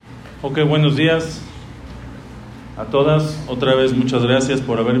Ok, buenos días a todas. Otra vez muchas gracias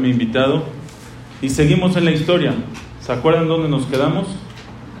por haberme invitado. Y seguimos en la historia. ¿Se acuerdan dónde nos quedamos?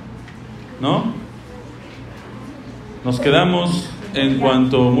 ¿No? Nos quedamos en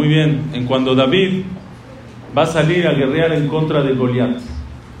cuanto David va a salir a guerrear en contra de Goliat.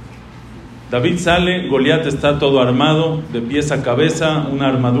 David sale, Goliat está todo armado, de pies a cabeza, una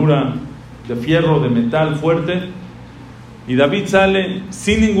armadura de fierro, de metal fuerte. Y David sale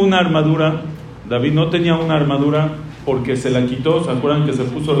sin ninguna armadura. David no tenía una armadura porque se la quitó. ¿Se acuerdan que se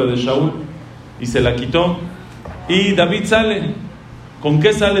puso la de Shaul? Y se la quitó. Y David sale. ¿Con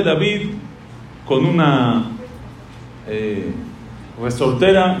qué sale David? Con una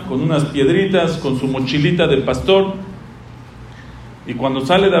resortera, con unas piedritas, con su mochilita de pastor. Y cuando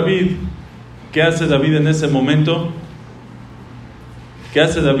sale David, ¿qué hace David en ese momento?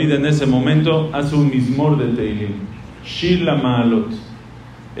 Hace un mismor de Tehilim. Shir la maalot.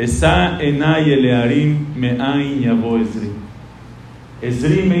 Esa enay elearim me'ain yavo ezrim.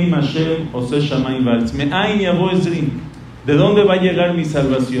 Ezrim me'im Hashem ose shamayim va'aretz. Me'ain yavo ezrim. ¿De dónde va a llegar mi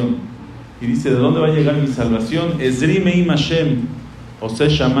salvación? Y dice, ¿de dónde va a llegar mi salvación? Ezrim me'im Hashem ose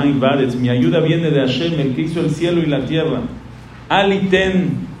shamayim va'aretz. Mi ayuda viene de Hashem, el que hizo el cielo y la tierra.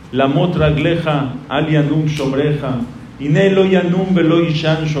 Aliten lamot ragleja, al yanum shomreja. Ine lo yanum velo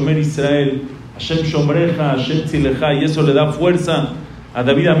yishan shomer Israel. Hashem shomreja, Hashem tzileja. Y eso le da fuerza a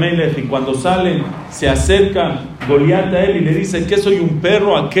David Amelech. Y cuando sale, se acerca Goliat a él y le dice, ¿qué soy un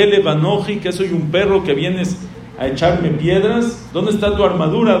perro? ¿A qué levanoji? ¿Qué soy un perro que vienes a echarme piedras? ¿Dónde está tu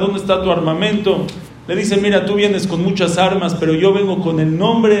armadura? ¿Dónde está tu armamento? Le dice, mira, tú vienes con muchas armas, pero yo vengo con el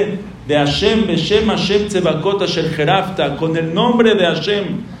nombre de Hashem, Beshem Hashem Tzevakot Asher Jerafta, con el nombre de Hashem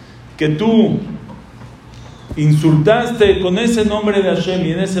que tú insultaste, con ese nombre de Hashem.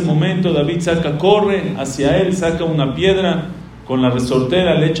 Y en ese momento David corre hacia él, saca una piedra, con la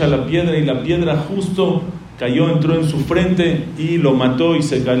resortera le echa la piedra, y la piedra justo entró en su frente y lo mató, y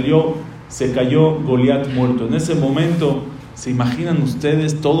se cayó Goliat muerto. En ese momento, ¿se imaginan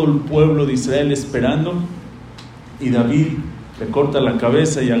ustedes todo el pueblo de Israel esperando? Y David le corta la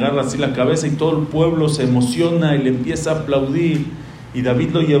cabeza y agarra así la cabeza, y todo el pueblo se emociona y le empieza a aplaudir. Y David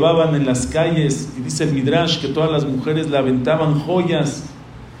lo llevaban en las calles, y dice el Midrash que todas las mujeres le aventaban joyas.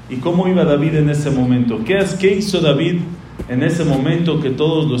 ¿Y cómo iba David en ese momento? ¿Qué hizo David en ese momento que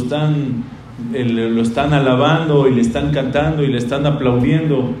todos lo están alabando y le están cantando y le están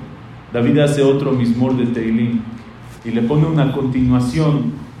aplaudiendo? David hace otro mismor de Tehilim y le pone una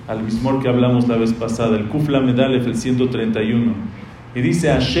continuación al mismor que hablamos la vez pasada, el Kuf Lamed Alef, el 131. Y dice,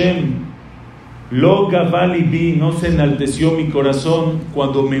 Hashem Lo gavali bi, no se enalteció mi corazón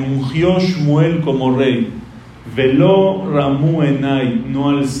cuando me ungió Shmuel como rey. Velo ramu enai, no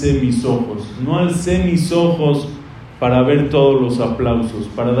alcé mis ojos para ver todos los aplausos.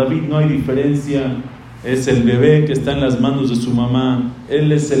 Para David no hay diferencia, es el bebé que está en las manos de su mamá,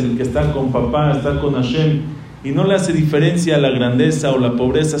 él es el que está con papá, está con Hashem, y no le hace diferencia la grandeza o la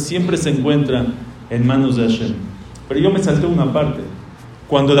pobreza, siempre se encuentra en manos de Hashem. Pero yo me salté una parte.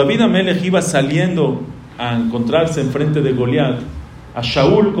 Cuando David Amelech iba saliendo a encontrarse enfrente de Goliat, a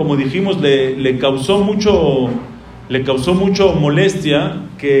Shaul, como dijimos, le causó mucho molestia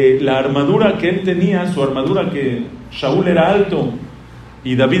que la armadura que él tenía, su armadura, que Shaul era alto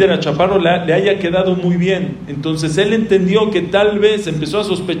y David era chaparro, le haya quedado muy bien. Entonces él entendió que tal vez, empezó a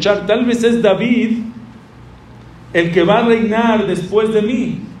sospechar, tal vez es David el que va a reinar después de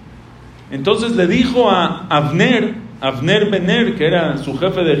mí. Entonces le dijo a Abner Bener, que era su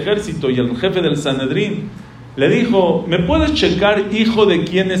jefe de ejército y el jefe del Sanedrín, le dijo, ¿me puedes checar hijo de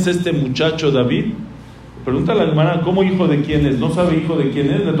quién es este muchacho David? Pregunta a la hermana, ¿cómo hijo de quién es? No sabe hijo de quién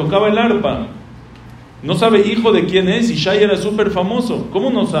es, le tocaba el arpa. No sabe hijo de quién es, y Shai era súper famoso.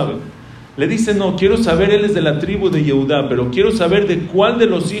 ¿Cómo no sabe? Le dice, no, quiero saber, él es de la tribu de Yehudá, pero quiero saber de cuál de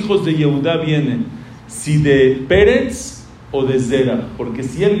los hijos de Yehudá viene. Si de Pérez o de Zera, porque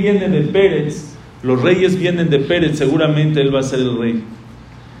si él viene de Pérez, los reyes vienen de Pérez, seguramente él va a ser el rey.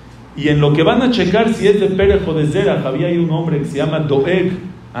 Y en lo que van a checar si es de Pérez o de Zera, había ahí un hombre que se llama Doeg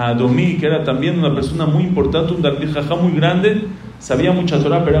Adomí, que era también una persona muy importante, un Talmid Jajam muy grande, sabía mucha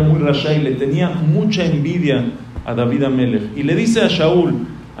Torah, pero era muy rasha y le tenía mucha envidia a David Amelech. Y le dice a Shaul,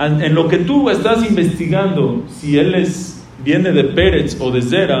 en lo que tú estás investigando, si él viene de Pérez o de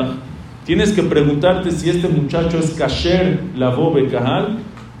Zera, tienes que preguntarte si este muchacho es kasher lavo bekahal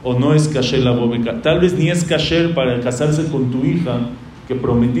o no es kasher lavo bekahal. Tal vez ni es kasher para casarse con tu hija, que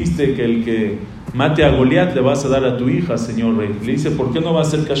prometiste que el que mate a Goliat le vas a dar a tu hija, señor rey. Le dice, ¿por qué no va a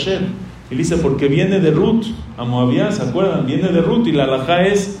ser kasher? Y le dice, porque viene de Ruth, a Moabía, ¿se acuerdan? Viene de Ruth, y la halajá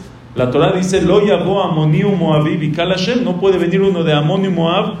es, la Torah dice, Lo yavo Amoni u Moabi bikal Hashem, no puede venir uno de Amón y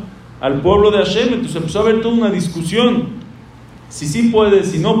Moab al pueblo de Hashem. Entonces empezó a haber toda una discusión, si sí puede,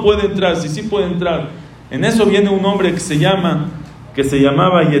 si no puede entrar, si sí puede entrar. En eso viene un hombre que se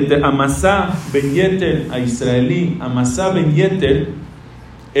llamaba Amasa Ben Yeter, a israelí. Amasa Ben Yeter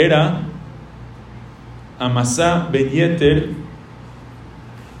era Amasa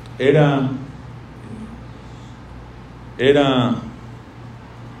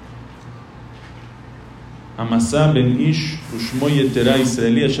Ben Ish Ushmo Yetera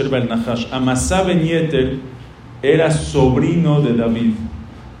israelí Asher Bal Nahash. Amasa Ben Yeter era sobrino de David.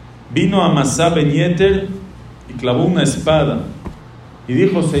 Vino Amasa Ben Yeter y clavó una espada y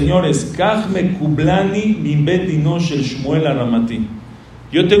dijo: señores, Kach me kublani min bet dino shel Shmuel Aramati.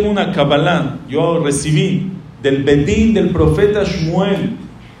 Yo tengo una Kabbalah, yo recibí del Bedín del profeta Shmuel,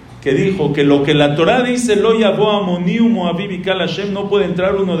 que dijo que lo que la Torah dice, lo yavó Amoni u Moabi bikal Hashem, no puede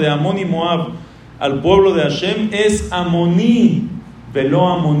entrar uno de Amón y Moab al pueblo de Hashem, es Amoní velo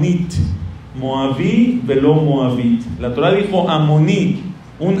Amonit, Moabí velo Moabit. La Torah dijo Amoní,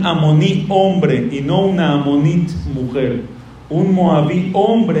 un Amoní hombre y no una Amonit mujer. Un Moabí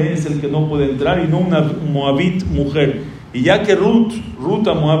hombre es el que no puede entrar y no una Moabit mujer. Y ya que Ruth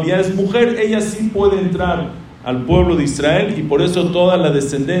a Moab ya es mujer, ella sí puede entrar al pueblo de Israel, y por eso toda la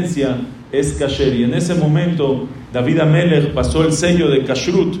descendencia es kasher. Y en ese momento David Amelech pasó el sello de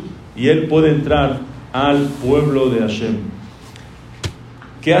kashrut y él puede entrar al pueblo de Hashem.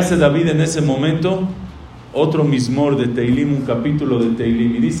 ¿Qué hace David en ese momento? Otro mismor de Tehilim, un capítulo de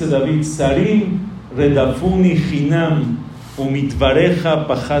Tehilim, y dice David: Sarim redafuni hinam umitvareja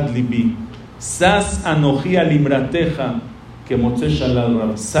pachad libi sas anoji alimrateja que motze shalal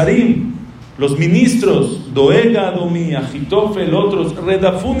rab. Sarim, los ministros, Doega, Adomi, Achitofel, otros,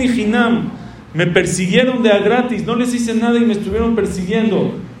 redafuni hinam, me persiguieron de a gratis, no les hice nada y me estuvieron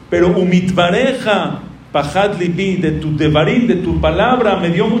persiguiendo, pero umitvareja pachad libi, de tu devarim, de tu palabra, me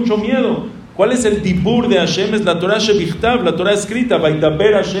dio mucho miedo. ¿Cuál es el dibur de Hashem? Es la Torah shebichtav, la Torah escrita.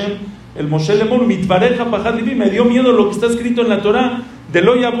 Vaidaber Hashem, el Moshe Lemor, mitvareja pachad libi, me dio miedo lo que está escrito en la Torah. De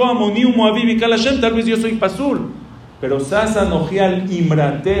lo yavó Amoni u Moabi bikal Hashem, tal vez yo soy pasur, pero sasa nojial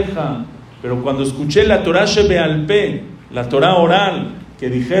imrateja. Pero cuando escuché la Torah shebealpe, la Torah oral, que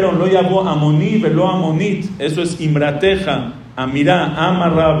dijeron lo yavó Amoni velo Amonit, eso es imrateja, amirá,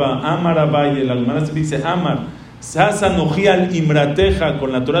 amarraba, amarabay, el almaná se dice amar, sasa nojial imrateja,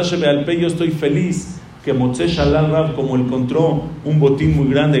 con la Torah shebealpe yo estoy feliz, que motze shalal rab, como encontró un botín muy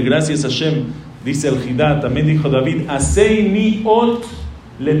grande, gracias a Hashem. Dice el Jidá, también dijo David: Asei mi ot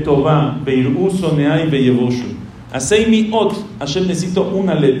letová, beirú soneai beyevoshu. Asei mi ot, Hashem, necesito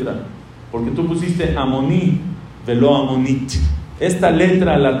una letra, porque tú pusiste Amoní, velo Amonit. Esta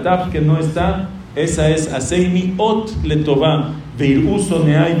letra, la taf que no está, esa es Asei mi ot letová, beirú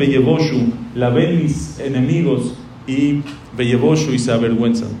soneai beyevoshu. La ven mis enemigos y beyevoshu, y se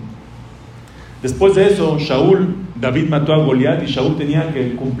avergüenzan. Después de eso, David mató a Goliat, y Shaul tenía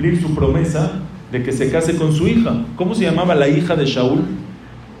que cumplir su promesa de que se case con su hija. ¿Cómo se llamaba la hija de Shaul?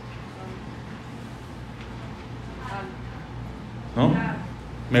 ¿No?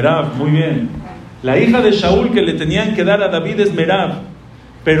 Merab, muy bien. La hija de Shaul que le tenían que dar a David es Merab,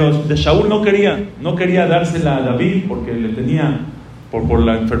 pero de Shaul no quería dársela a David porque le tenía, por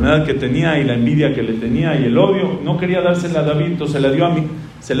la enfermedad que tenía y la envidia que le tenía y el odio, no quería dársela a David, entonces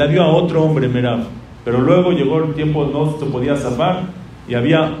se la dio a otro hombre, Merab. Pero luego llegó el tiempo, no se podía zafar, y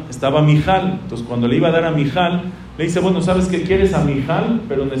estaba Mijal. Entonces cuando le iba a dar a Mijal, le dice: bueno, ¿sabes qué? ¿Quieres a Mijal?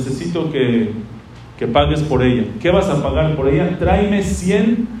 Pero necesito que pagues por ella. ¿Qué vas a pagar por ella? Tráeme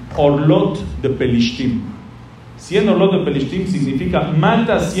 100 orlot de Pelishtim. 100 orlot de Pelishtim significa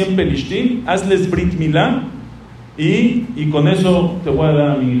mata 100 Pelishtim, hazles Brit Milá, y con eso te voy a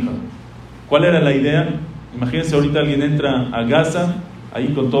dar a mi hija. ¿Cuál era la idea? Imagínense, ahorita alguien entra a Gaza, ahí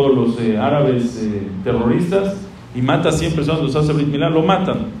con todos los árabes terroristas, y mata a 100 personas, los hace Brit Milá, lo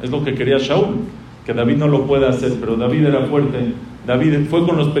matan. Es lo que quería Shaul, que David no lo puede hacer, pero David era fuerte. David fue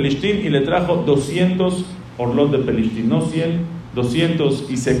con los Pelishtim y le trajo 200 orlot de Pelishtim, no 100, 200,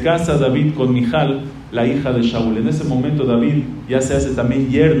 y se casa David con Mijal, la hija de Shaul. En ese momento David ya se hace también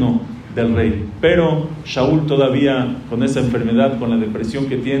yerno del rey, pero Shaul todavía con esa enfermedad, con la depresión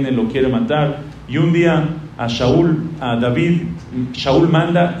que tiene, lo quiere matar. Y un día Shaul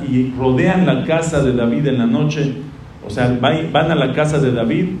manda y rodean la casa de David en la noche. O sea, van a la casa de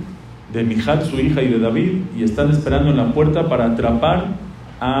David, de Mijal, su hija, y de David, y están esperando en la puerta para atrapar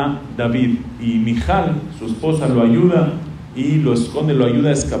a David. Y Mijal, su esposa, lo ayuda y lo esconde, lo ayuda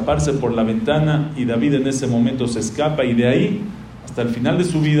a escaparse por la ventana, y David en ese momento se escapa, y de ahí hasta el final de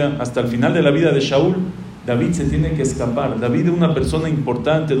su vida, hasta el final de la vida de Shaul, David se tiene que escapar. David es una persona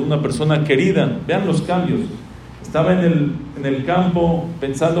importante, de una persona querida. Vean los cambios. estaba en el campo,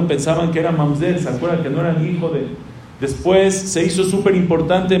 pensaban que era Mamzer, ¿se acuerdan que no era hijo de? Después se hizo súper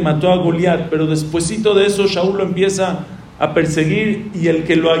importante, mató a Goliat, pero despuesito de eso Shaul lo empieza a perseguir y el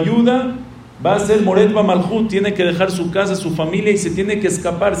que lo ayuda va a ser Mored Bamalhut, tiene que dejar su casa, su familia y se tiene que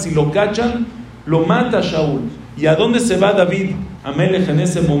escapar. Si lo cachan, lo mata Shaul. ¿Y a dónde se va David Amelech en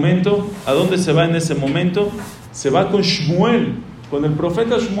ese momento? ¿A dónde se va en ese momento? Se va con Shmuel, con el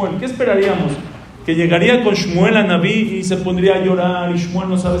profeta Shmuel. ¿Qué esperaríamos? Que llegaría con Shmuel a Naví y se pondría a llorar y Shmuel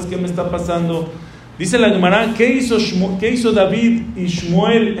no sabes qué me está pasando. Dice la Gemara, ¿qué hizo David y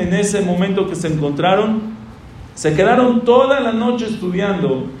Shmuel en ese momento que se encontraron? Se quedaron toda la noche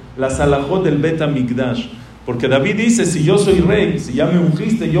estudiando las halajot del Bet HaMikdash. Porque David dice, si yo soy rey, si ya me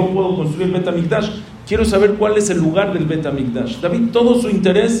ungiste, yo puedo construir el Bet HaMikdash. Quiero saber cuál es el lugar del Bet HaMikdash. David, todo su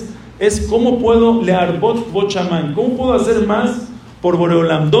interés es cómo puedo learbot bochaman, cómo puedo hacer más por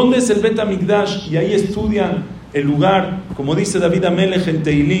Boreolam. ¿Dónde es el Bet HaMikdash? Y ahí estudian el lugar, como dice David Amelech en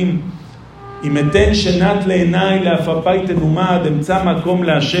Tehilim, y meten shenat leenai laafapay tenumad emtza makom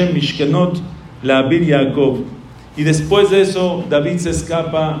laHashem mishkenot laabir Yaakov. Y después de eso David se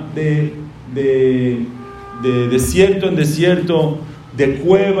escapa de desierto en desierto, de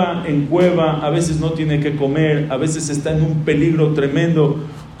cueva en cueva. A veces no tiene que comer, a veces está en un peligro tremendo,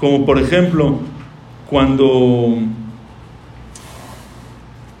 como por ejemplo cuando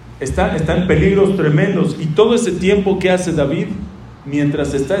está en peligros tremendos. Y todo ese tiempo que hace David,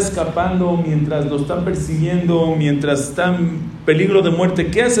 mientras está escapando, mientras lo están persiguiendo, mientras está en peligro de muerte,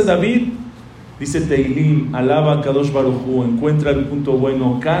 ¿qué hace David? Dice Tehilim, alaba a Kadosh Baruj Hu, encuentra el punto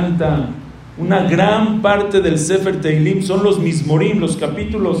bueno, canta. Una gran parte del Sefer Tehilim son los Mizmorim, los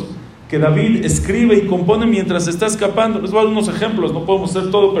capítulos que David escribe y compone mientras está escapando. Les voy a dar unos ejemplos, no podemos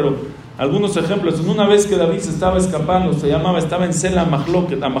hacer todo, pero algunos ejemplos. En una vez que David se estaba escapando, estaba en Sela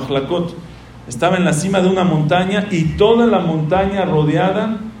Machlakot, estaba en la cima de una montaña y toda la montaña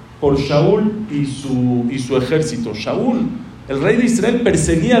rodeada por Shaul y su ejército. Shaul, el rey de Israel,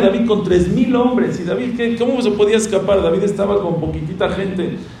 perseguía a David con 3,000 hombres. ¿Y David cómo se podía escapar? David estaba con poquitita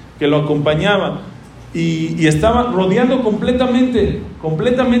gente que lo acompañaba y estaba rodeando completamente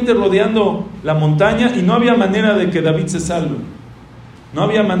rodeando la montaña y no había manera de que David se salve. No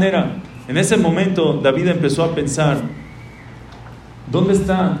había manera. En ese momento David empezó a pensar, ¿dónde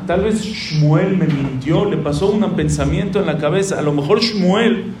está? Tal vez Shmuel me mintió, le pasó un pensamiento en la cabeza. A lo mejor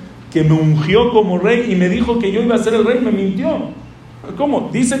Shmuel, que me ungió como rey y me dijo que yo iba a ser el rey, me mintió. ¿Cómo?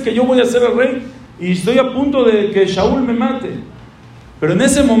 Dice que yo voy a ser el rey y estoy a punto de que Shaul me mate. Pero en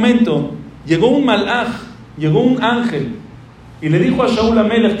ese momento llegó un malaj, llegó un ángel y le dijo a Shaul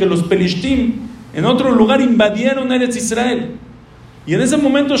Amelech que los pelishtim en otro lugar invadieron Eretz Israel. Y en ese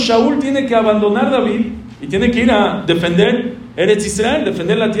momento Shaul tiene que abandonar a David y tiene que ir a defender Eretz Israel,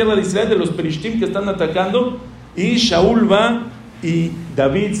 defender la tierra de Israel de los pelishtim que están atacando. Y Shaul va y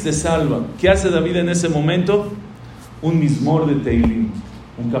David se salva. ¿Qué hace David en ese momento? Un mizmor de Tehilim,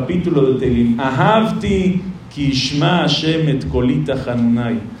 un capítulo de Tehilim. Ahavti ki ishma Hashem et koli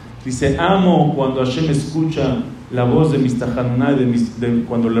tahanunai. Dice, amo cuando Hashem escucha la voz de mis tahanunai,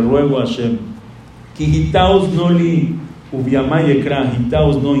 cuando le ruego a Hashem. Ki hitaus no li uviamay ekra,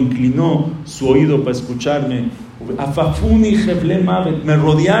 hitaus no inclinó su oído para escucharme. Afafuni jevle mavet, me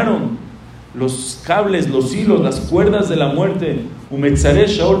rodearon los cables, los hilos, las cuerdas de la muerte. Umetzare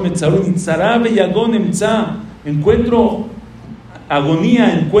shaol metzarun itzara beyagon emtza. Encuentro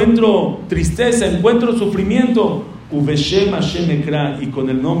agonía, encuentro tristeza, encuentro sufrimiento. Uveshem Hashem ekra, y con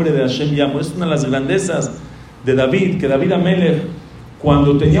el nombre de Hashem llamo. Es una de las grandezas de David, que David Amelech,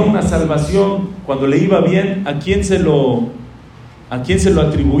 cuando tenía una salvación, cuando le iba bien, ¿a quién se lo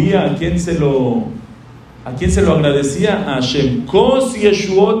atribuía? ¿A quién se lo agradecía? A Hashem. Kos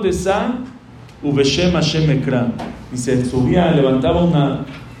Yeshuot esa uveshem Hashem ekra. Y se subía, levantaba una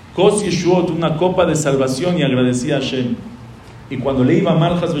Kos Yeshuot, una copa de salvación, y agradecía a Hashem. Y cuando le iba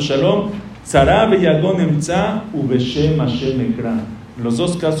mal, Chas v'shalom, Tzara beyagon emtza uveshem Hashem ekra. En los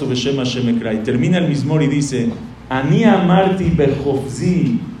dos casos, uveshem Hashem ekra. Y termina el mizmor y dice, Ani amarti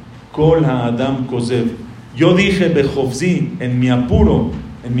bechofzi kol ha'adam kozev. Yo dije bechofzi, en mi apuro,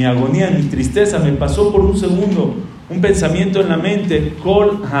 en mi agonía, en mi tristeza, me pasó por un segundo un pensamiento en la mente,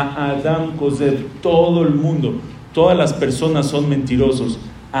 kol ha'adam kozev. Todo el mundo, todas las personas son mentirosos.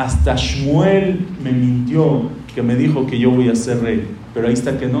 Hasta Shmuel me mintió, que me dijo que yo voy a ser rey. Pero ahí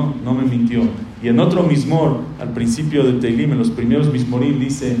está que no me mintió. Y en otro mizmor, al principio de Tehilim, en los primeros mizmorim,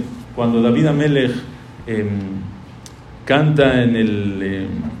 dice, cuando David Amelech canta en el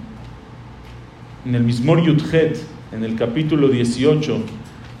mizmor Yudhet, en el capítulo 18,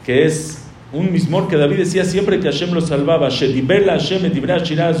 que es un mizmor que David decía siempre que Hashem lo salvaba, Shediber la Hashem et divrei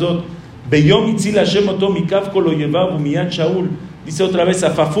hashira azot, Beyom itzil Hashem oto mikaf kol oyevav umiyad Shaul. Dice otra vez,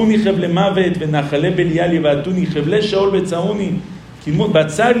 afafuni chevle mavet venachale belial yevatuni chevle Shaul betzauni.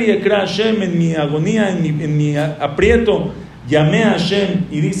 Batzar li ekra Hashem en mi agonía, en mi aprieto. Llamé a Hashem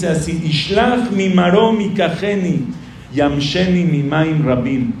y dice así, Ishlach mi marom mikacheni, yamsheni mi maim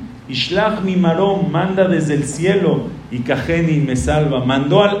rabim. Ishlach mi marom, manda desde el cielo, y kacheni me salva.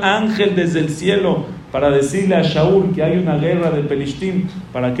 Mandó al ángel desde el cielo para decirle a Shaul que hay una guerra de Pelishtim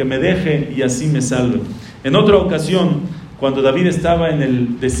para que me deje y así me salve. En otra ocasión, cuando David estaba en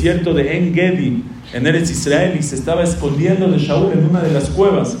el desierto de En-Gedi, en Eretz Israel, y se estaba escondiendo de Shaul en una de las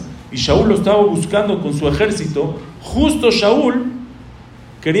cuevas, y Shaul lo estaba buscando con su ejército, justo Shaul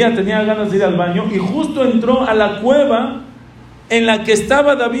tenía ganas de ir al baño, y justo entró a la cueva en la que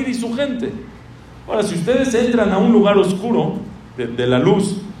estaba David y su gente. Ahora, si ustedes entran a un lugar oscuro, de la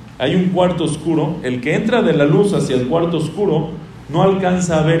luz, hay un cuarto oscuro, el que entra de la luz hacia el cuarto oscuro, no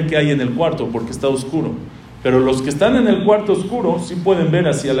alcanza a ver qué hay en el cuarto, porque está oscuro. Pero los que están en el cuarto oscuro, sí pueden ver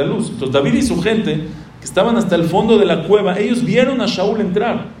hacia la luz. Entonces David y su gente, que estaban hasta el fondo de la cueva, ellos vieron a Shaul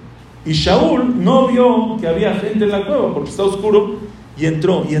entrar. Y Shaul no vio que había gente en la cueva, porque está oscuro, y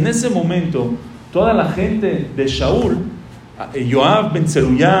entró. Y en ese momento, toda la gente de Shaul, Yoab ben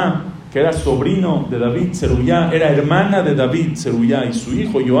Tzeruyá, que era sobrino de David, Tzeruyá, era hermana de David, Tzeruyá, y su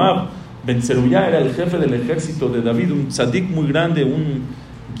hijo Yoab ben Tzeruyá era el jefe del ejército de David, un tzadik muy grande, un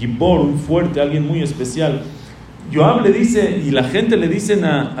gibor, un fuerte, alguien muy especial. Yoab le dice, y la gente le dicen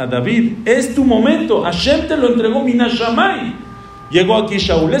a David, es tu momento, Hashem te lo entregó, Minashamay. Llegó aquí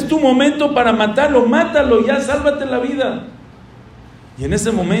Shaul, es tu momento para matarlo, mátalo, ya sálvate la vida. Y en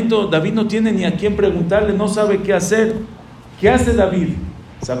ese momento David no tiene ni a quién preguntarle, no sabe qué hacer. ¿Qué hace David?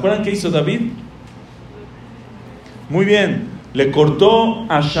 ¿Se acuerdan qué hizo David? Muy bien, le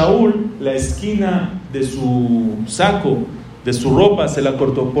cortó a Shaul la esquina de su saco, de su ropa, se la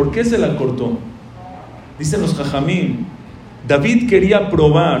cortó. ¿Por qué se la cortó? Dicen los jajamín, David quería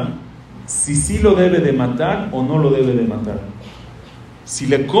probar si sí lo debe de matar o no lo debe de matar. Si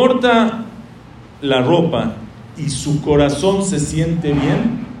le corta la ropa y su corazón se siente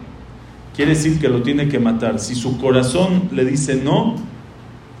bien, quiere decir que lo tiene que matar. Si su corazón le dice no,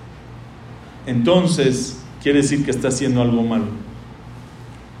 entonces quiere decir que está haciendo algo malo.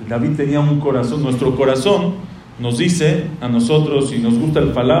 David tenía un corazón, nuestro corazón nos dice a nosotros si nos gusta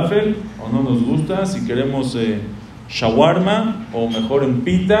el falafel o no nos gusta, si queremos shawarma, o mejor en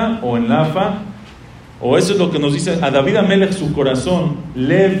pita o en lafa, o eso es lo que nos dice a David Amelech su corazón.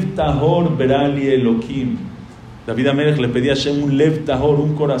 Lev tahor berali Elohim. David Amelech le pedía a Hashem un lev tahor,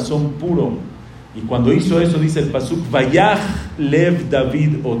 un corazón puro, y cuando hizo eso dice el pasuk, vayach lev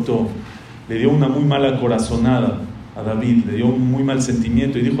David oto, le dio una muy mala corazonada a David, le dio un muy mal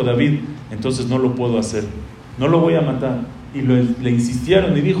sentimiento, y dijo David, entonces no lo puedo hacer, no lo voy a matar. Y le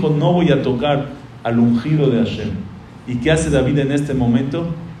insistieron y dijo, no voy a tocar al ungido de Hashem. ¿Y qué hace David en este momento?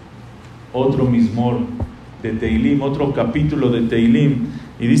 Otro mismor de Tehilim, otro capítulo de Tehilim,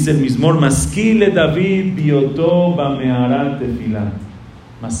 y dice el mismor, Maskile David biotó bamehará tefilá.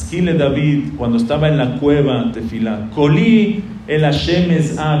 Maskile David, cuando estaba en la cueva tefilá, Koli el Hashem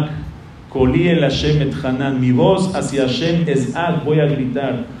es'ak, Koli el Hashem et Hanan, mi voz hacia Hashem es'ak, voy a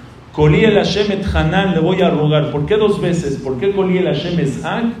gritar. Koli el Hashem et Hanan, le voy a rogar. ¿Por qué dos veces? ¿Por qué Koli el Hashem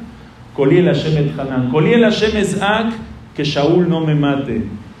es'ak? Koli el Hashem et Hanan. Koli el Hashem es'ak, que Shaul no me mate.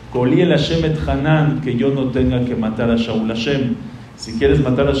 Koli el Hashem et Hanan, que yo no tenga que matar a Shaul. Hashem, si quieres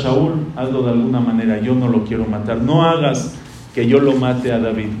matar a Shaul, hazlo de alguna manera, yo no lo quiero matar. No hagas que yo lo mate a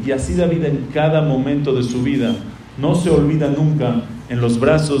David. Y así David en cada momento de su vida no se olvida nunca en los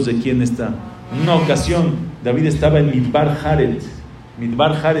brazos de quién está. En una ocasión, David estaba en Midbar Haret.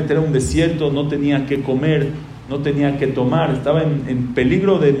 Midbar Haret era un desierto, no tenía que comer, no tenía que tomar, estaba en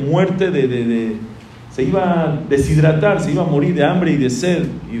peligro de muerte, se iba a deshidratar, se iba a morir de hambre y de sed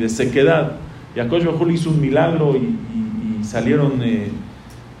y de sequedad. Y Akadosh Baruj Hu hizo un milagro y salieron,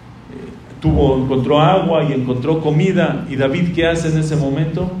 encontró agua y encontró comida. Y David, ¿qué hace en ese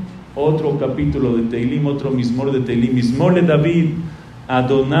momento? Otro capítulo de Tehilim, otro mismor de Tehilim. Mismor de David,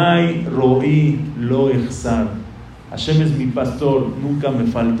 Adonai ro'i lo echsar. Hashem es mi pastor, nunca me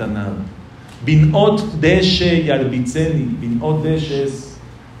falta nada. Binot deshe yarbitzeni. Binot deshe es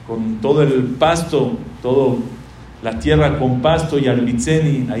con todo el pasto, todo la tierra con pasto,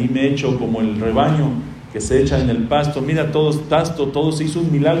 yarbitzeni, ahí me echo como el rebaño que se echa en el pasto. Mira, todo pasto, todo se hizo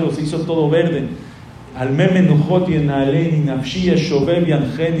un milagro, se hizo todo verde. Al memenujot y en aleni, nafshi shovev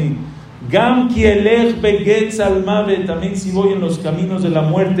yanjeni, gam ki elech begetz al mavet, también si voy en los caminos de la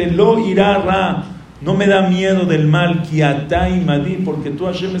muerte, lo irá ra, no me da miedo del mal, ki atai madi, porque tú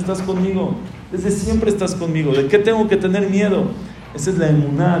Hashem estás conmigo, desde siempre estás conmigo. ¿De qué tengo que tener miedo? Esa es la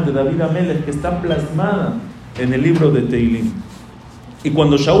emuná de David Amelech que está plasmada en el libro de Tehilim. Y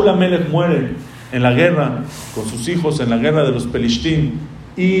cuando Shaul Amelech muere en la guerra con sus hijos, en la guerra de los Pelishtim,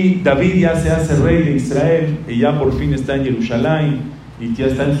 y David ya se hace rey de Israel, y ya por fin está en Jerusalén, y ya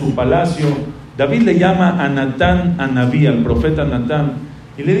está en su palacio, David le llama a Natán, a Naví, al profeta Natán,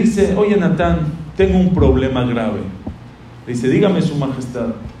 y le dice: oye Natán, tengo un problema grave. Le dice: dígame su majestad.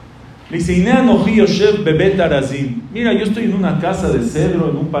 Le dice: mira, yo estoy en una casa de cedro,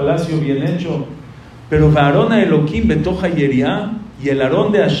 en un palacio bien hecho, pero Varona Elohim betoja Yeriá, y el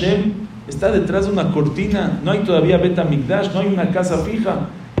Aarón de Hashem está detrás de una cortina, no hay todavía Bet HaMikdash, no hay una casa fija.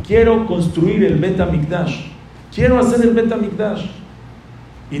 Quiero construir el Bet HaMikdash, quiero hacer el Bet HaMikdash.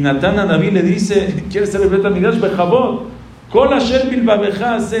 Y Natán a David le dice: ¿quieres hacer el Bet HaMikdash? Bejabot, Kol Asher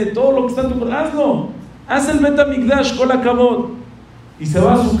Bilbabeja, hace todo lo que está en tu corazón, hazlo, haz el Bet HaMikdash, Kol Akabot. Y se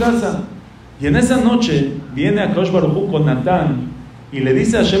va a su casa. Y en esa noche viene a Kadosh Baruj Hu con Natán y le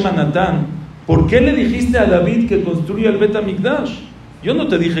dice a Hashem a Natán: ¿por qué le dijiste a David que construya el Bet HaMikdash? Yo no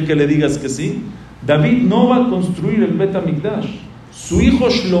te dije que le digas que sí. David no va a construir el Bet HaMikdash. Su hijo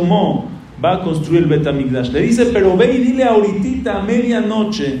Shlomo va a construir el Bet HaMikdash. Le dice: pero ve y dile ahorita a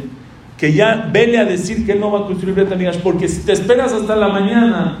medianoche que ya vele a decir que él no va a construir el Bet HaMikdash, porque si te esperas hasta la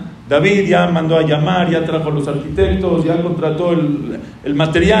mañana, David ya mandó a llamar, ya trajo a los arquitectos, ya contrató el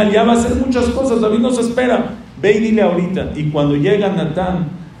material, ya va a hacer muchas cosas. David no se espera. Ve y dile ahorita. Y cuando llega Natán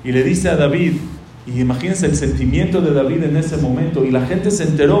y le dice a David, y imagínense el sentimiento de David en ese momento, y la gente se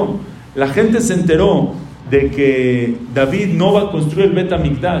enteró de que David no va a construir el Bet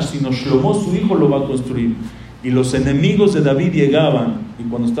HaMikdash, sino Shlomo, su hijo, lo va a construir. Y los enemigos de David llegaban, y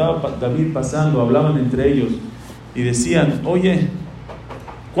cuando estaba David pasando, hablaban entre ellos, y decían: oye,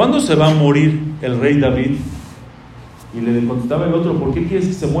 ¿cuándo se va a morir el rey David? Y le contestaba el otro: ¿por qué quieres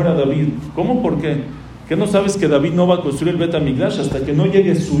que se muera David? ¿Cómo por qué? ¿Qué no sabes que David no va a construir el Bet HaMikdash hasta que no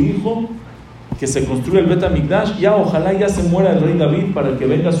llegue su hijo, que se construya el Bet HaMikdash? Ya, ojalá ya se muera el rey David para que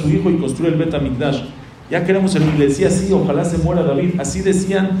venga su hijo y construya el Bet HaMikdash. Ya queremos el... Y le decía: sí, ojalá se muera David. Así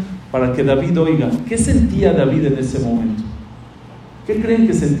decían para que David oiga. ¿Qué sentía David en ese momento? ¿Qué creen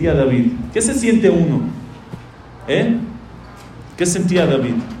que sentía David? ¿Qué se siente uno? ¿Qué sentía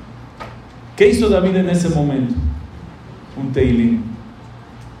David? ¿Qué hizo David en ese momento? Un Tehilim.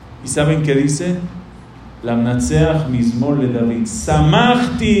 ¿Y saben qué dice? Lamnatseach mizmor le David.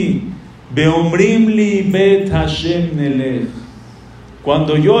 Samachti beomrim li bet Hashem nelech.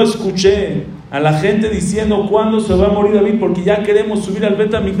 Cuando yo escuché a la gente diciendo: ¿cuándo se va a morir David? Porque ya queremos subir al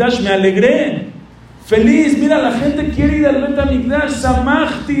Bet HaMikdash, me alegré. Feliz, mira, la gente quiere ir al Bet HaMikdash.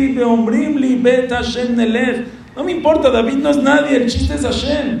 Samachti beomrim li bet Hashem nelech. No me importa, David no es nadie, el chiste es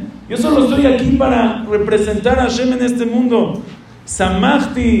Hashem. Yo solo estoy aquí para representar a Hashem en este mundo.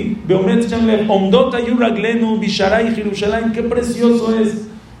 Samachti beomret Hashem nelech. Omdot ayu raglenu bisharai Jerusalén. Qué precioso es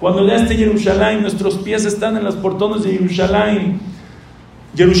cuando ya esté Jerusalén, nuestros pies están en los portones de Jerusalén.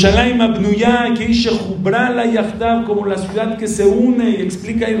 Jerusalén abnuyá que ishechubra la yachdav, como la ciudad que se une, y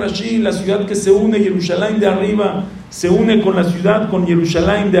explica ahí Rashi, la ciudad que se une, Jerusalén de arriba se une con la ciudad, con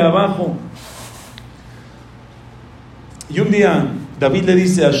Jerusalén de abajo. Y un día David le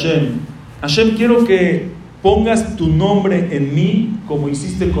dice a Hashem: Hashem, quiero que pongas tu nombre en mí como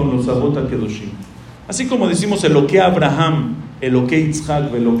hiciste con los Avot HaKedoshim. Así como decimos Eloqué Abraham, Eloqué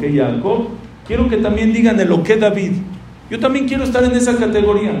Yitzhak, Eloqué Jacob, quiero que también digan Eloqué David. Yo también quiero estar en esa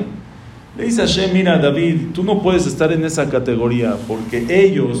categoría. Le dice a Hashem: mira David, tú no puedes estar en esa categoría porque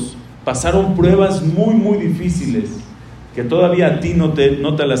ellos pasaron pruebas muy muy difíciles que todavía a ti no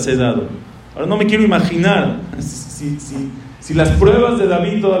te las he dado. Ahora no me quiero imaginar si las pruebas de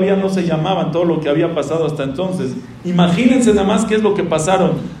David todavía no se llamaban todo lo que había pasado hasta entonces. Imagínense nada más qué es lo que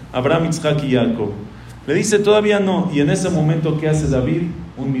pasaron Abraham, Yitzhak y Jacob. Le dice: todavía no. Y en ese momento, ¿qué hace David?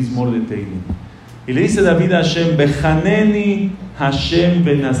 Un mizmor de Tehilim. Y le dice David a Hashem: Bejaneni Hashem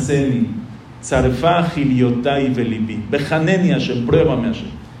benaseni tzarfa giliotai velibi. Bejaneni Hashem, pruébame Hashem.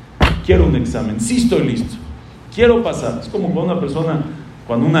 Quiero un examen, sí estoy listo, quiero pasar. Es como cuando una persona,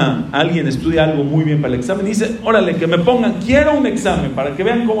 cuando alguien estudia algo muy bien para el examen, dice: órale, que me pongan, quiero un examen, para que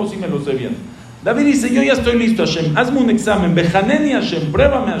vean cómo sí me lo sé bien. David dice: yo ya estoy listo Hashem, hazme un examen. Bejaneni Hashem,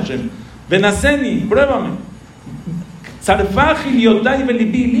 pruébame Hashem. Benaseni, pruébame. Sarfaji, liotai,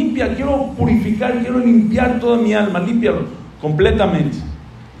 velibi, limpia, quiero purificar, quiero limpiar toda mi alma, límpialo completamente.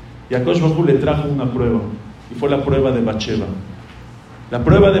 Y a Kosh Bajú le trajo una prueba, y fue la prueba de Bathsheba. La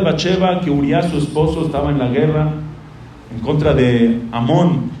prueba de Bathsheba, que Uriah, su esposo, estaba en la guerra en contra de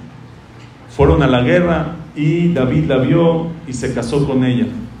Amón. Fueron a la guerra y David la vio y se casó con ella.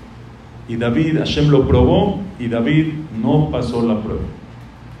 Y David, Hashem lo probó y David no pasó la prueba.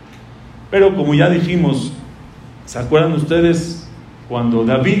 Pero como ya dijimos, ¿se acuerdan ustedes cuando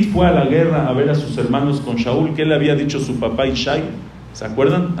David fue a la guerra a ver a sus hermanos con Shaul, ¿qué le había dicho su papá Ishai? ¿Se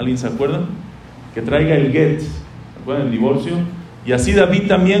acuerdan? ¿Alguien se acuerda? Que traiga el get, ¿se acuerdan? El divorcio. Y así David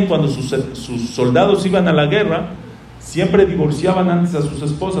también, cuando sus soldados iban a la guerra, siempre divorciaban antes a sus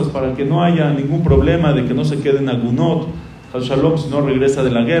esposas para que no haya ningún problema de que no se queden agunot, Shalom, si no regresa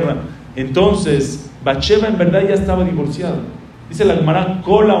de la guerra. Entonces, Batsheba en verdad ya estaba divorciada. Dice la Gemara,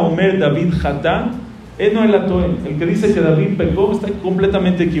 Kola Omer David Hatá, no el atoe. El que dice que David pecó está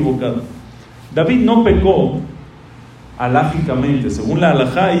completamente equivocado. David no pecó alágicamente. Según la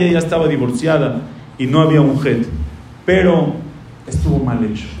alajá, ella ya estaba divorciada y no había un jet. Pero estuvo mal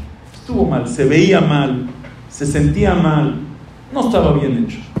hecho. Estuvo mal, se veía mal, se sentía mal, no estaba bien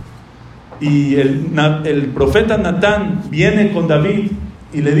hecho. Y el profeta Natán viene con David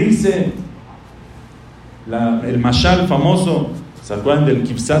y le dice, el mashal famoso, ¿se acuerdan del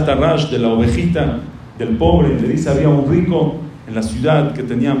Kibsat Arash, de la ovejita del pobre? Le dice, había un rico en la ciudad que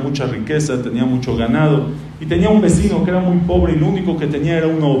tenía mucha riqueza, tenía mucho ganado, y tenía un vecino que era muy pobre y lo único que tenía era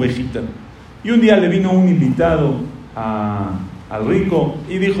una ovejita. Y un día le vino un invitado al rico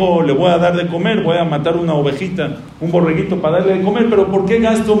y dijo, le voy a dar de comer, voy a matar una ovejita, un borreguito para darle de comer, pero ¿por qué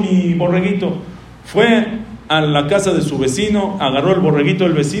gasto mi borreguito? Fue a la casa de su vecino, agarró el borreguito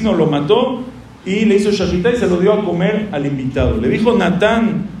del vecino, lo mató y le hizo shachita y se lo dio a comer al invitado. Le dijo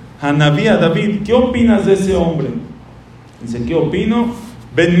Natán Hanabí a David, ¿qué opinas de ese hombre? Dice, ¿qué opino?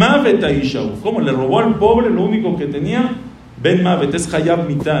 Benmavet Aishau. ¿Cómo? Le robó al pobre lo único que tenía. Benmavet es Hayab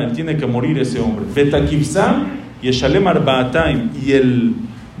Mitá, él tiene que morir ese hombre. Betakivsam y Eshalem Arba'ataim, y el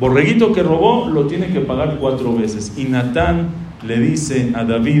borreguito que robó lo tiene que pagar 4 veces. Y Natán le dice a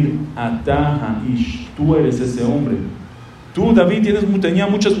David, Atá Haish, tú eres ese hombre. Tú, David, tenía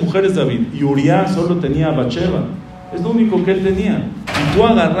muchas mujeres, David, y Uriah solo tenía a Batsheba. Es lo único que él tenía. Y tú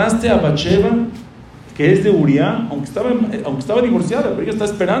agarraste a Batsheba, que es de Uriah, aunque estaba divorciada, pero ella está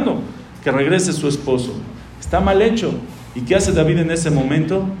esperando que regrese su esposo. Está mal hecho. ¿Y qué hace David en ese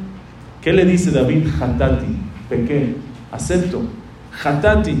momento? ¿Qué le dice David? Hatati, pequé, acepto,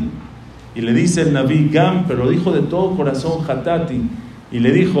 Hatati. Y le dice el Naví, Gam, pero lo dijo de todo corazón, Hatati. Y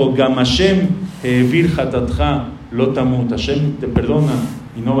le dijo, Gam Hashem vir hatatcha lo tamut, Hashem te perdona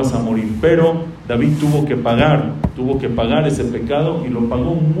y no vas a morir. Pero David tuvo que pagar ese pecado y lo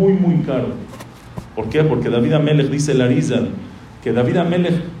pagó muy, muy caro. ¿Por qué? Porque David Amelech, dice el Arizal, que David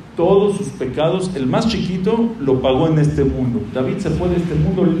Amelech, todos sus pecados, el más chiquito, lo pagó en este mundo. David se fue de este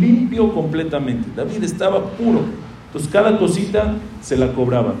mundo limpio completamente. David estaba puro. Entonces cada cosita se la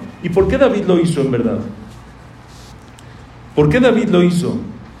cobraba. ¿Y por qué David lo hizo en verdad? ¿Por qué David lo hizo?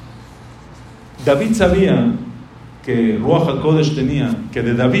 David sabía que Ruach HaKodesh tenía, que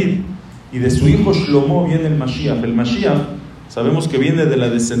de David y de su hijo Shlomo viene el Mashiach. El Mashiach, sabemos que viene de la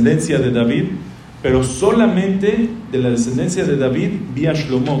descendencia de David, pero solamente de la descendencia de David vía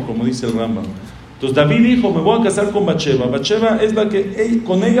Shlomo, como dice el Rambam. Entonces David dijo, me voy a casar con Batsheba. Batsheba es la que,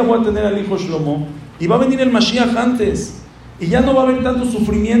 con ella voy a tener al hijo Shlomo, y va a venir el Mashiach antes, y ya no va a haber tanto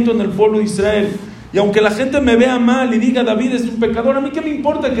sufrimiento en el pueblo de Israel. Y aunque la gente me vea mal y diga David es un pecador, a mí qué me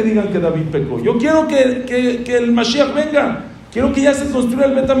importa que digan que David pecó. Yo quiero que el Mashiach venga, quiero que ya se construya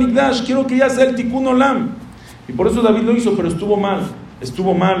el Bet HaMikdash, quiero que ya sea el Tikkun Olam. Y por eso David lo hizo, pero estuvo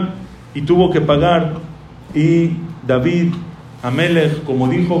mal y tuvo que pagar. Y David Amelech, como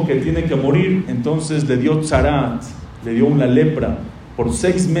dijo que tiene que morir, entonces le dio tzarat, le dio una lepra. Por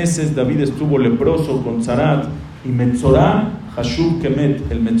 6 meses David estuvo leproso con tzarat. Y Metzorah Hashub Kemet,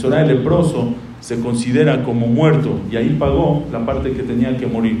 el Metzorah, el leproso, se considera como muerto, y ahí pagó la parte que tenía que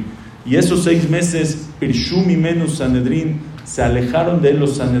morir. Y esos 6 meses, Pirshu Mimenu Sanedrin, se alejaron de él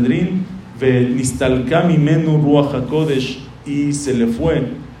los Sanedrin, Ve Nistalka Mimenu Ruach HaKodesh, y se le fue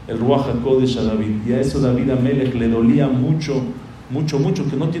el Ruach HaKodesh a David. Y a eso David Amelech le dolía mucho,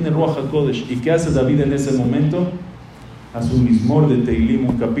 que no tiene Ruach HaKodesh. ¿Y qué hace David en ese momento? Hace un mismor de Tehilim,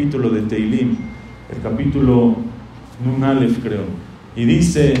 un capítulo de Tehilim, el capítulo Nun Aleph, creo. Y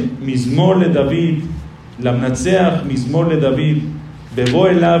dice, Mismor le David, Lamnatseach Mismor le David, Bebo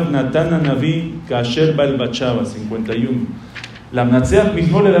elav Natán Naví, Kasher Baal Batsheva, 51. Lamnatseach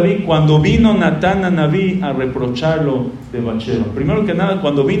Mismor le David, cuando vino Natán Naví a reprocharlo de Batsheva. Primero que nada,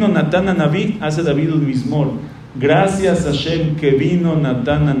 cuando vino Natán Naví, hace David un Mismor. Gracias a Hashem que vino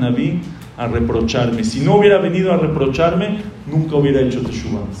Natán Naví a reprocharme. Si no hubiera venido a reprocharme, nunca hubiera hecho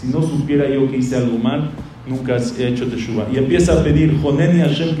Teshuvah. Si no supiera yo que hice algo mal, nunca he hecho Teshuvah. Y empieza a pedir, Joneni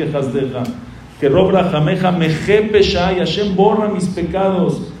Hashem que hasdeja, que rob rajameja meje peshai, Hashem borra mis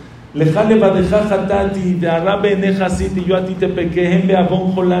pecados, leja levadeja hatati, de arabe eneja siti, yo a ti te pequé, hem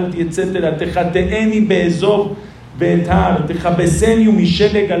beavon jolalti, etc. Tejateeni beezov beetar, tejabeseni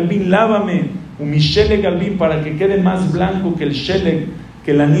umishele galvin, lávame, Umishelek albim, para que quede más blanco que el shelek,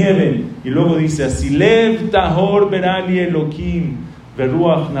 que la nieve. Y luego dice, Asilev tahor berali elokim,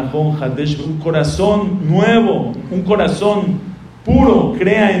 veruach nachon hadesh, un corazón nuevo, un corazón puro,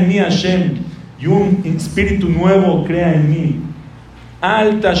 crea en mí Hashem, y un espíritu nuevo crea en mí.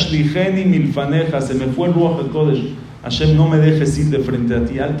 Al tashlicheni milfaneja, se me fue el Ruach HaKodesh. Hashem, no me dejes ir de frente a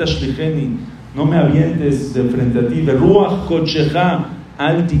ti. Al tashlicheni, no me avientes de frente a ti. Veruach kochecha,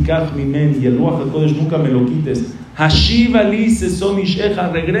 al tikach mimen, y el Ruach HaKodesh nunca me lo quites. Hashiv ali seson isheja,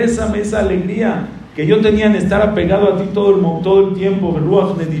 regrésame esa alegría que yo tenía en estar apegado a ti todo el tiempo.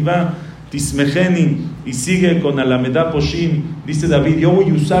 Veruach nedivá tismecheni. Y sigue con Alamedá Poshim. Dice David, yo voy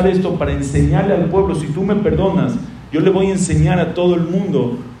a usar esto para enseñarle al pueblo. Si tú me perdonas, yo le voy a enseñar a todo el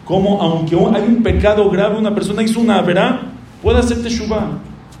mundo cómo, aunque hay un pecado grave, una persona hizo una averá, puede hacer teshuvá,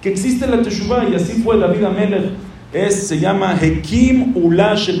 que existe la teshuvá. Y así fue David Amelech. Se llama Hekim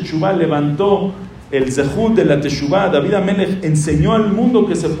Ulash el Teshuvá, levantó el zehut de la teshuvá. David Amelech enseñó al mundo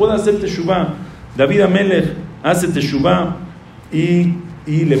que se puede hacer teshuvá. David Amelech hace teshuvá y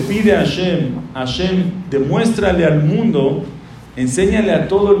le pide a Hashem, demuéstrale al mundo, enséñale a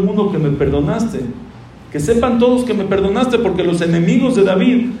todo el mundo que me perdonaste, que sepan todos que me perdonaste, porque los enemigos de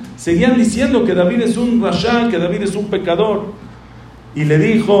David seguían diciendo que David es un rasha, que David es un pecador. Y le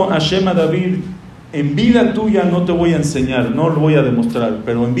dijo Hashem a David, en vida tuya no te voy a enseñar, no lo voy a demostrar,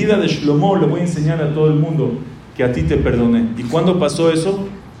 pero en vida de Shlomo le voy a enseñar a todo el mundo que a ti te perdoné. ¿Y cuándo pasó eso?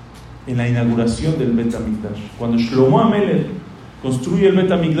 En la inauguración del Bet HaMikdash. Cuando Shlomo Amelech construye el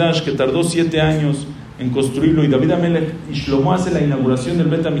Bet HaMikdash, que tardó 7 años en construirlo, y David Amelech y Shlomo hace la inauguración del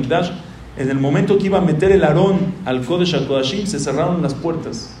Bet HaMikdash, en el momento que iba a meter el Aarón al Kodesh HaKodashim, se cerraron las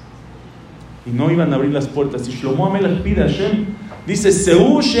puertas y no iban a abrir las puertas. Y Shlomo Amelech pide a Hashem, dice,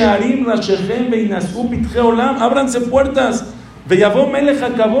 Seu she'arim rashechem ve'inas'u pitchei olam, ábranse puertas, ve'yavo melech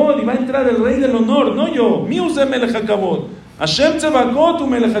hakavod, y va a entrar el rey del honor, no yo, mi use melech hakavod, Hashem tzevakot u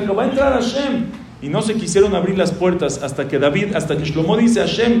melech hakavod, va a entrar Hashem. Y no se quisieron abrir las puertas hasta que Shlomo dice,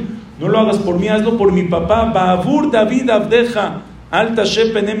 Hashem, no lo hagas por mí, hazlo por mi papá, ba'avur David avdeja, al tashe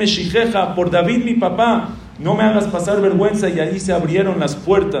pene meshicheja, por David mi papá, no me hagas pasar vergüenza. Y ahí se abrieron las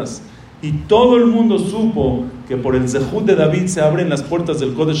puertas. Y todo el mundo supo que por el zehut de David se abren las puertas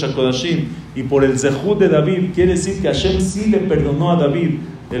del Kodesh HaKodashim. Y por el zehut de David quiere decir que Hashem sí le perdonó a David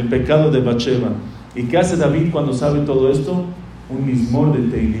el pecado de Bathsheba. ¿Y qué hace David cuando sabe todo esto? Un mismor de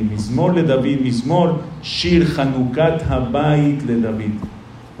Tehilim, mismor de David, mismor Shir Hanukat Habayit le David.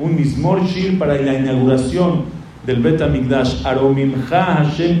 Un mismor Shir para la inauguración del Bet HaMikdash. Aromimcha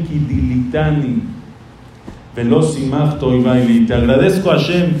Hashem kidilitani velo simach toivaili. Te agradezco,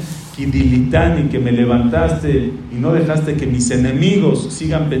 Hashem, kidilitani, que me levantaste y no dejaste que mis enemigos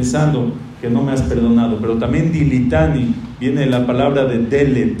sigan pensando que no me has perdonado. Pero también dilitani viene la palabra de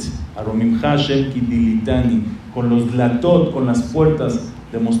delet. Aromimcha Hashem kidilitani, con los latot, con las puertas,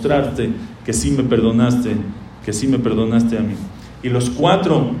 demostrarte que sí me perdonaste, a mí. Y los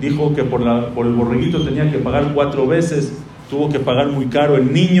 4, dijo que por el borreguito tenía que pagar 4 veces, tuvo que pagar muy caro.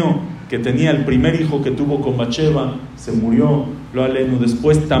 El niño que tenía el primer hijo que tuvo con Bathsheba, se murió, lo aleno.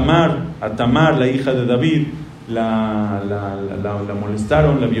 Después Tamar, la hija de David, la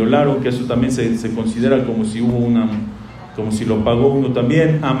molestaron, la violaron, que eso también se considera como si lo pagó uno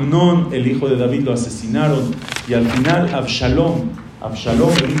también. Amnón, el hijo de David, lo asesinaron. Y al final Absalom,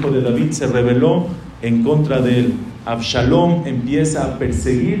 el hijo de David, se rebeló en contra de él. Absalom empieza a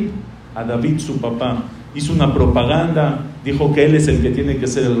perseguir a David, su papá. Hizo una propaganda, dijo que él es el que tiene que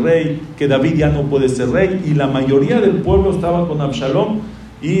ser el rey, que David ya no puede ser rey, y la mayoría del pueblo estaba con Absalom,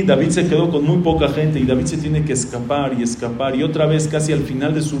 y David se quedó con muy poca gente, y David se tiene que escapar, y otra vez, casi al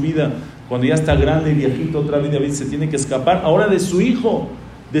final de su vida, cuando ya está grande y viejito, otra vez David se tiene que escapar, ahora de su hijo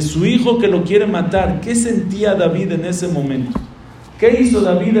que lo quiere matar. ¿Qué sentía David en ese momento? ¿Qué hizo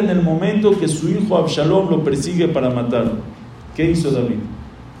David en el momento que su hijo Absalom lo persigue para matarlo? ¿Qué hizo David?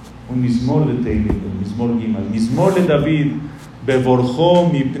 Un mismor de Tehilim, el mismor Gimal, mismor de David, bevorjó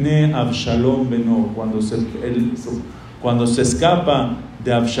mipne Absalom beno, cuando se escapa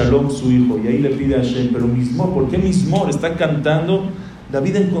de Absalom su hijo, y ahí le pide a Hashem, pero mismor, ¿por qué mismor? Está cantando.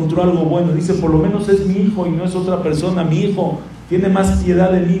 David encontró algo bueno, dice, por lo menos es mi hijo y no es otra persona. Mi hijo tiene más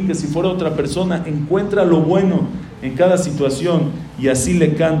piedad de mí que si fuera otra persona. Encuentra lo bueno en cada situación, y así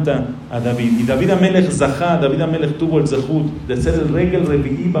le canta a David. Y David Amelech Zahá, David Amelech tuvo el zehut de ser el rey, el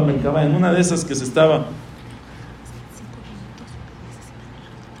Revi'í Bamekabá, en una de esas que se estaba.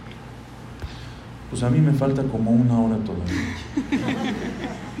 Pues a mí me falta como 1 hora todavía.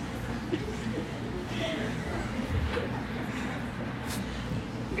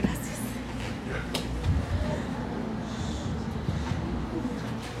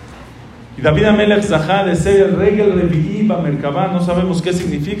 Y David Amelech Zahá de ser el Regel Revi'i Merkabá, no sabemos qué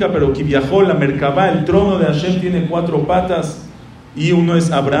significa, pero que viajó la Merkabá, el trono de Hashem tiene 4 patas, y uno es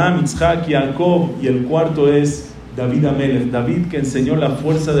Abraham, Yitzhak, Jacob, y el cuarto es David Amelech, David que enseñó la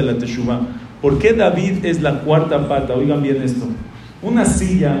fuerza de la Teshuvá. ¿Por qué David es la 4ª pata? Oigan bien esto. Una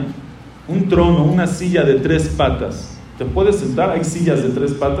silla, un trono, una silla de 3 patas. ¿Te puedes sentar? ¿Hay sillas de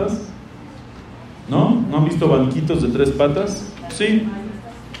 3 patas? ¿No? ¿No han visto banquitos de 3 patas? Sí.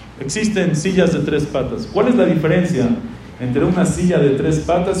 Existen sillas de 3 patas. ¿Cuál es la diferencia entre una silla de 3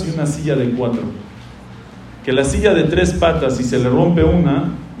 patas y una silla de 4? Que la silla de 3 patas, si se le rompe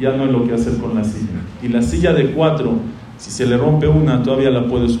una, ya no hay lo que hacer con la silla. Y la silla de 4, si se le rompe una, todavía la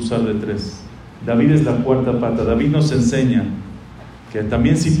puedes usar de 3. David es la 4ª pata. David nos enseña que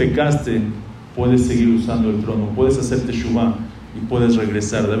también si pecaste, puedes seguir usando el trono, puedes hacer teshuvá y puedes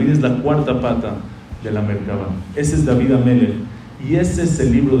regresar. David es la 4ª pata de la Merkabá. Ese es David Amelech. Y ese es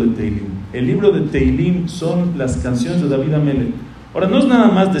el libro de Tehilim. El libro de Tehilim son las canciones de David Amelech. Ahora, no es nada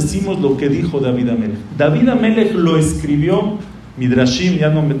más decimos lo que dijo David Amelech. David Amelech lo escribió, Midrashim,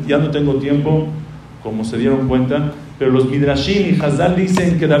 ya no tengo tiempo, como se dieron cuenta, pero los Midrashim y Hazal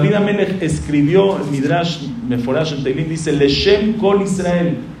dicen que David Amelech escribió, el Midrash Meforash en Tehilim dice, Leshem Kol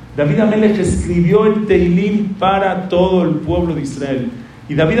Israel. David Amelech escribió el Tehilim para todo el pueblo de Israel.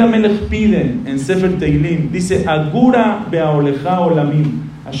 Y David Amelech pide en Sefer Tehilim, dice, Agura beaoleja olamim.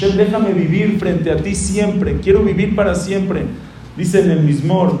 Hashem, déjame vivir frente a ti siempre, quiero vivir para siempre. Dice en el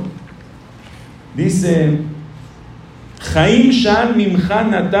Mizmor, dice, Chaim shan mimcha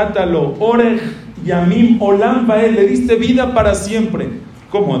natatalo, orech yamim olam vael, le diste vida para siempre.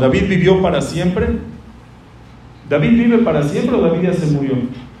 ¿Cómo? ¿David vivió para siempre? ¿David vive para siempre o David ya se murió?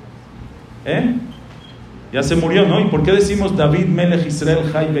 Ya se murió, ¿no? ¿Y por qué decimos David Melech Israel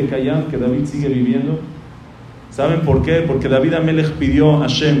Chai Bekayam, que David sigue viviendo? ¿Saben por qué? Porque David Amelech pidió a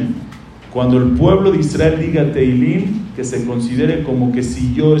Hashem, cuando el pueblo de Israel diga Tehilim, que se considere como que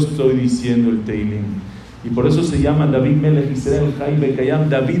si yo estoy diciendo el Tehilim. Y por eso se llama David Melech Israel Chai Bekayam.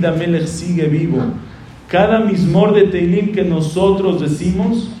 David Amelech sigue vivo. Cada mismor de Tehilim que nosotros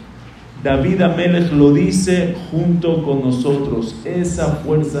decimos, David Amelech lo dice junto con nosotros. Esa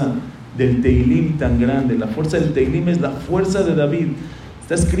fuerza del Tehilim tan grande, la fuerza del Tehilim es la fuerza de David.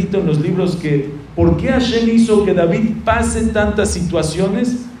 Está escrito en los libros que ¿por qué Hashem hizo que David pase tantas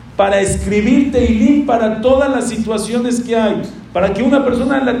situaciones? Para escribir Tehilim para todas las situaciones que hay, para que una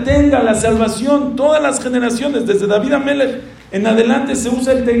persona la tenga, la salvación, todas las generaciones, desde David Amelech en adelante se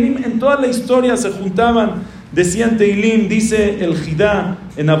usa el Tehilim. En toda la historia se juntaban, decían Tehilim, dice el Jidá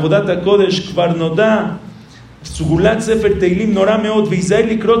en Avodat HaKodesh, Kvar Noda Sugulat Sefer Tehilim Norá Meot V'Israel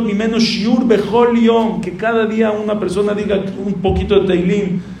Likrot Mimeno Shiur Bechol Yom, que cada día una persona diga un poquito de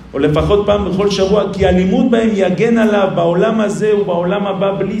Tehilim, o Lefajot Pam Bechol Shavua, Ki Alimut Baem Yagen Alav Ba'olam Hazeh U'Ba'olam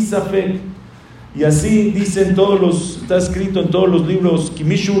Haba Bli Safek. Y así dicen todos los, está escrito en todos los libros, Ki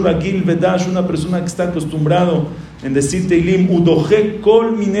Mishu Ragil Vedash, una persona que está acostumbrado en decir Tehilim, Udoje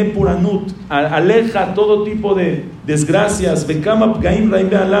Kol Mine Puranut, aleja todo tipo de desgracias, Bekama Pgaim Raim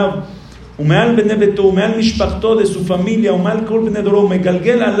Be'alav, Umeal Bene Beto, Umeal Mishpachto, de su familia, Umeal Kol Bene Doro,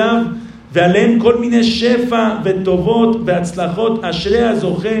 Megalgel Alav, Ve'alem Kol Mine Shefa, Vetovot, Ve'atzlachot, Ashrei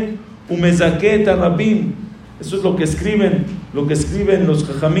Azoche, Umezaket Arabim. Eso es lo que escriben los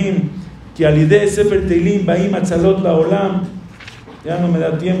Jajamim, que alide Sefer Tehilim, Baim Atzalot Laolam. Ya no me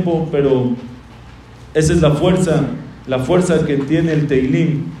da tiempo, pero esa es la fuerza que tiene el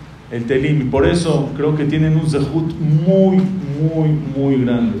Tehilim. Y por eso creo que tienen un zehut muy, muy, muy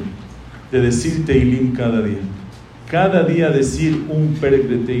grande de decir Tehilim cada día. Cada día decir un perek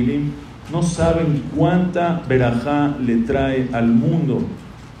de Tehilim, no saben cuánta verajá le trae al mundo.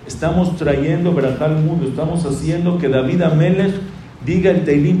 Estamos trayendo verajá al mundo, estamos haciendo que David Amelech diga el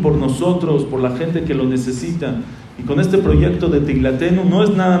Tehilim por nosotros, por la gente que lo necesita. Y con este proyecto de Tehilatenu no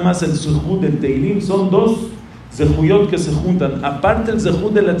es nada más el zehut del Tehilim, son 2 zehuyot que se juntan. Aparte el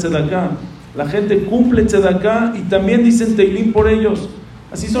zehut de la tzedaká, la gente cumple tzedaká y también dicen Tehilim por ellos.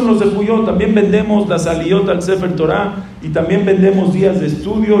 Así son los zehuyot. También vendemos las aliyot al Sefer Torah, y también vendemos días de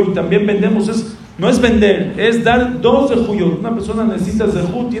estudio, y también vendemos, no es vender, es dar 2 zehuyot. Una persona necesita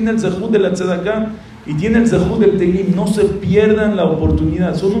zehut, tiene el zehut de la tzedaká y tiene el zehut del Tehilim. No se pierdan la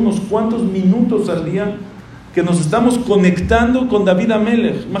oportunidad, son unos cuantos minutos al día que nos estamos conectando con David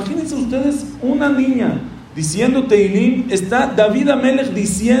Amelech. Imagínense ustedes una niña diciendo Tehilim, está David Amelech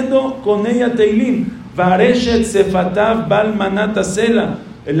diciendo con ella Tehilim, Vareshet Sefatav Bal Manata Sela,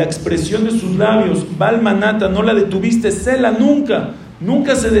 la expresión de sus labios, Bal Manata, no la detuviste, Sela,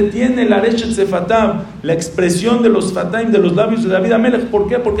 nunca se detiene la Areshet Sefatav, la expresión de los Fataim, de los labios de David Amelech. ¿Por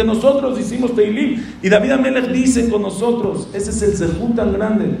qué? Porque nosotros hicimos Tehilim y David Amelech dice con nosotros. Ese es el zehut tan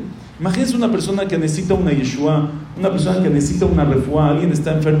grande. Imagínense una persona que necesita una Yeshua, una persona que necesita una refuá, alguien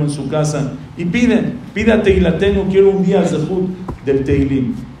está enfermo en su casa y pide a Tehilatenu, quiero un día al Zehut del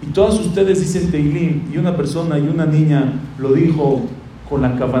Tehilim. Y todos ustedes dicen Tehilim, y una persona y una niña lo dijo con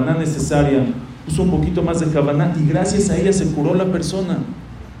la kavaná necesaria, puso un poquito más de kavaná y gracias a ella se curó la persona.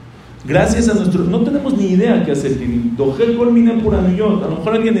 Gracias a nuestro... No tenemos ni idea qué hacer Tehilim. Dojel kol minem puranuyot. A lo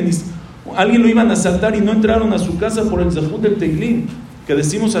mejor alguien lo iban a asaltar y no entraron a su casa por el Zehut del Tehilim que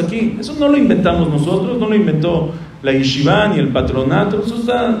decimos aquí. Eso no lo inventamos nosotros, no lo inventó la yeshiva ni el patronato, eso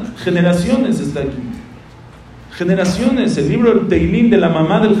está, generaciones está aquí. Generaciones. El libro del Tehilim de la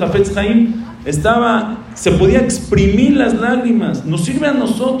mamá del Jafetz Haim se podía exprimir las lágrimas. Nos sirve a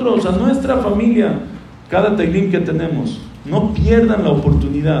nosotros, a nuestra familia, cada Tehilim que tenemos. No pierdan la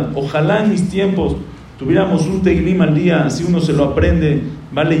oportunidad. Ojalá en mis tiempos tuviéramos un Tehilim al día, así uno se lo aprende,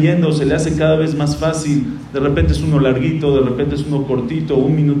 va leyendo, se le hace cada vez más fácil. De repente es uno larguito, de repente es uno cortito,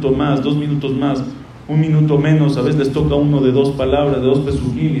 1 minuto más, 2 minutos más, 1 minuto menos. A veces les toca uno de 2 palabras, de 2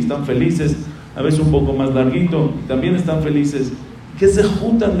 pesujín y están felices. A veces un poco más larguito y también están felices. ¿Qué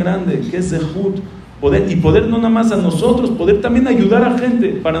zehut tan grande? ¿Qué zehut? Poder no nada más a nosotros, poder también ayudar a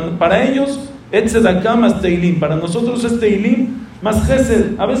gente. Para ellos, Etzedakah más Tehilim. Para nosotros es Tehilim más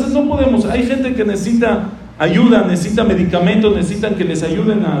Gesed. A veces no podemos. Hay gente que necesita ayuda, necesita medicamentos, necesitan que les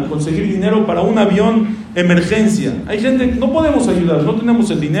ayuden a conseguir dinero para un avión emergencia. Hay gente que no podemos ayudar, no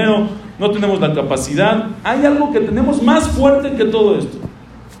tenemos el dinero, no tenemos la capacidad. Hay algo que tenemos más fuerte que todo esto,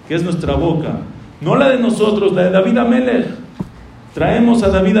 que es nuestra boca. No la de nosotros, la de David Amelech. Traemos a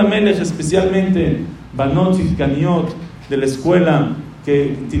David Amelech especialmente, Banot y Kaniot de la escuela,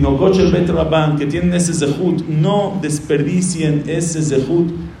 que Tinokot Shel Bet Rabban, que tienen ese zehut. No desperdicien ese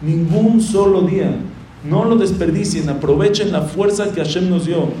zehut ningún solo día. No lo desperdicien, aprovechen la fuerza que Hashem nos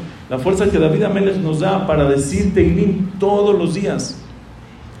dio, la fuerza que David Amelech nos da para decir Tehilim todos los días.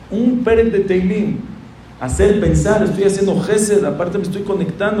 Un perek de Tehilim, hacer pensar, estoy haciendo Gesed, aparte me estoy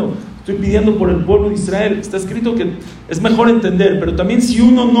conectando, estoy pidiendo por el pueblo de Israel. Está escrito que es mejor entender, pero también si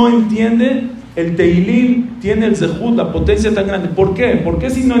uno no entiende, el Tehilim tiene el zehut, la potencia tan grande. ¿Por qué? ¿Por qué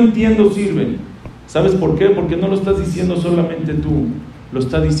si no entiendo sirve? ¿Sabes por qué? Porque no lo estás diciendo solamente tú, lo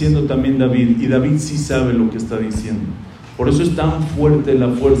está diciendo también David, y David sí sabe lo que está diciendo. Por eso es tan fuerte la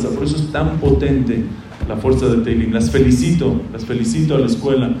fuerza, por eso es tan potente la fuerza de Tehilim. Las felicito a la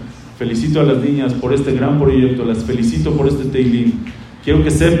escuela, felicito a las niñas por este gran proyecto, las felicito por este Tehilim. Quiero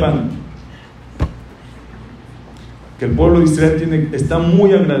que sepan que el pueblo de Israel está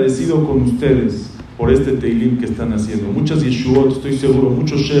muy agradecido con ustedes por este Tehilim que están haciendo. Muchas yeshuot, estoy seguro,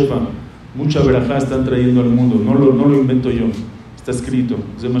 muchos shefa, mucha verajá están trayendo al mundo. No lo invento yo. Está escrito,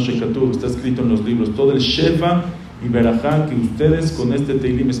 está escrito en los libros, todo el shefa y verajá que ustedes con este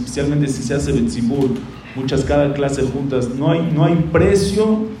Tehilim, especialmente si se hace betzibur, muchas cada clase juntas, no hay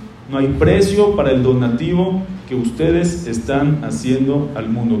precio para el donativo que ustedes están haciendo al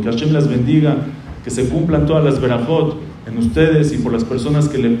mundo. Que Hashem las bendiga, que se cumplan todas las verajot en ustedes y por las personas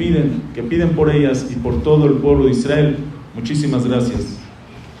que piden por ellas y por todo el pueblo de Israel. Muchísimas gracias.